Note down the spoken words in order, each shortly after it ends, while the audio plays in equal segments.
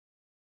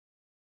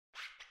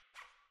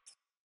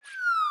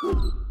Hey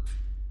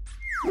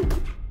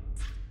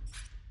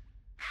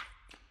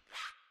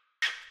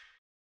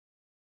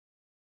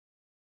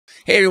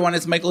everyone,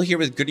 it's Michael here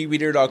with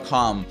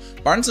GoodReader.com.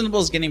 Barnes & Noble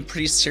is getting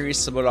pretty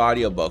serious about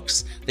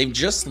audiobooks. They've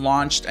just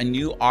launched a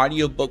new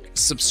audiobook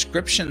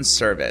subscription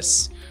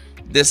service.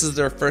 This is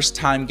their first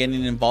time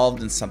getting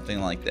involved in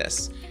something like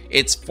this.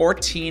 It's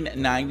 $14.99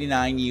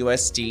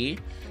 USD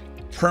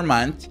per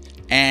month,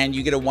 and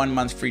you get a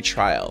 1-month free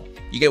trial.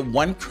 You get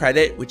 1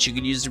 credit, which you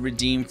can use to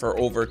redeem for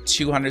over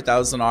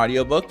 200,000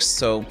 audiobooks.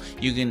 So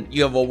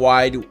you have a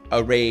wide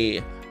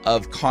array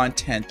of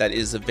content that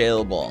is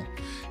available.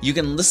 You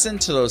can listen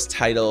to those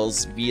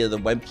titles via the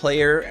web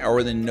player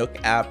or the Nook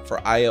app for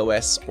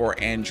iOS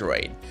or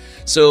Android.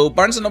 So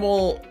Barnes &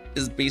 Noble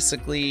is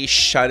basically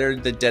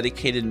shuttered the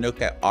dedicated Nook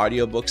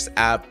Audiobooks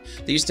app.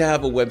 They used to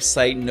have a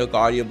website,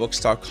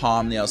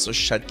 NookAudiobooks.com. They also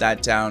shut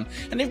that down,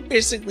 and they're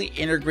basically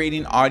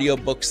integrating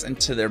audiobooks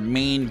into their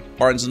main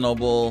Barnes &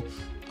 Noble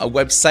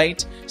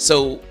website.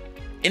 So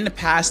in the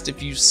past,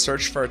 if you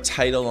search for a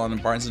title on a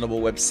Barnes &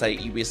 Noble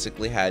website, you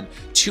basically had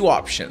 2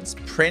 options,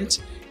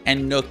 print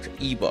and Nook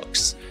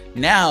ebooks.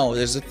 Now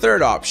there's a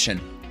third option,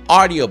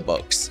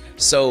 audiobooks.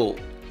 So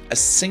a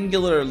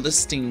singular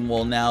listing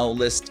will now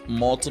list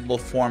multiple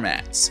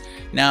formats.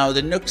 Now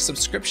the Nook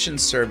subscription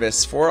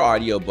service for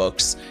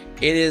audiobooks,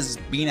 it is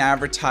being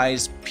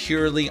advertised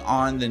purely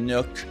on the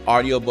Nook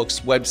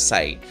Audiobooks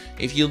website.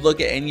 If you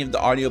look at any of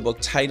the audiobook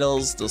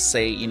titles, they'll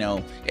say,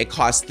 it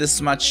costs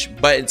this much,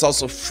 but it's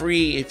also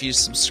free if you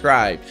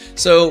subscribe.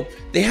 So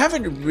they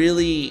haven't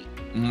really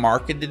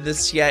marketed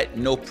this yet,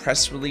 no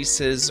press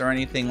releases or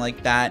anything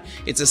like that.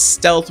 It's a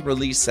stealth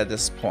release at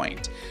this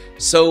point.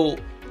 So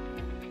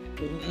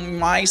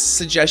my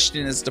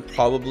suggestion is to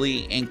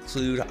probably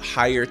include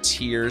higher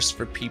tiers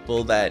for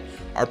people that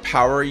are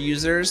power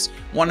users.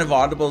 One of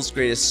Audible's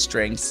greatest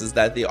strengths is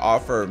that they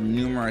offer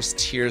numerous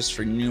tiers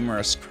for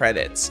numerous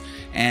credits,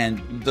 and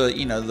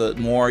the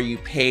more you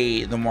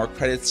pay, the more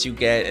credits you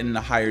get, and the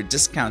higher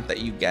discount that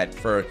you get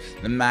for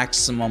the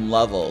maximum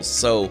levels.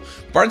 So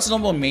Barnes &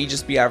 Noble may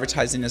just be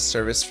advertising this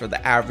service for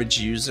the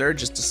average user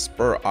just to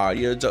spur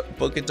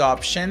audiobook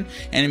adoption,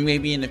 and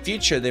maybe in the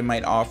future they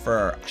might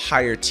offer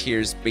higher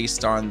tiers based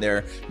on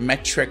their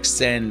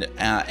metrics and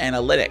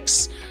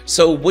analytics.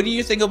 So what do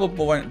you think about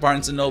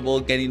Barnes & Noble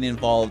getting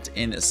involved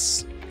in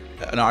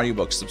an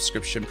audiobook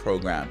subscription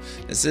program?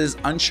 This is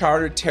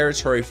uncharted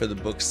territory for the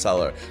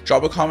bookseller.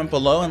 Drop a comment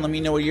below and let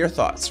me know what your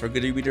thoughts. For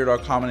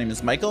GoodReader.com, my name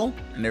is Michael,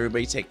 and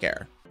everybody take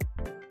care.